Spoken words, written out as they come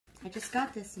I just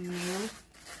got this new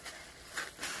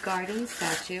garden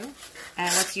statue,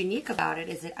 and what's unique about it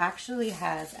is it actually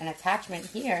has an attachment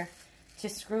here to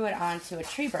screw it onto a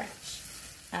tree branch.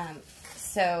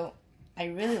 So I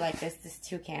really like this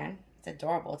toucan. It's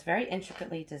adorable. It's very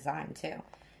intricately designed too.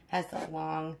 Has the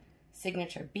long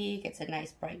signature beak. It's a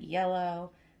nice bright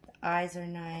yellow. The eyes are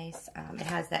nice. It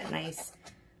has that nice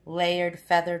layered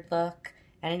feathered look,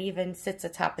 and it even sits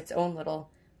atop its own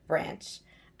little branch.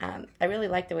 I really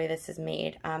like the way this is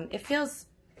made. It feels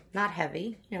not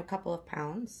heavy, you know, a couple of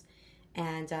pounds,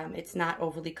 and it's not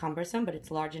overly cumbersome, but it's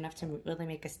large enough to really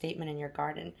make a statement in your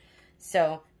garden.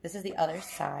 So this is the other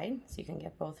side, so you can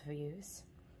get both views.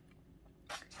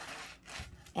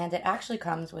 And it actually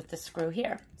comes with the screw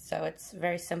here, so it's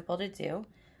very simple to do.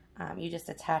 You just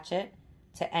attach it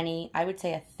to any, I would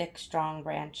say, a thick, strong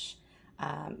branch,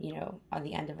 you know, on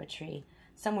the end of a tree,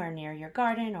 somewhere near your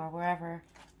garden or wherever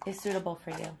is suitable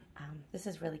for you. This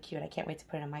is really cute. I can't wait to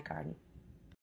put it in my garden.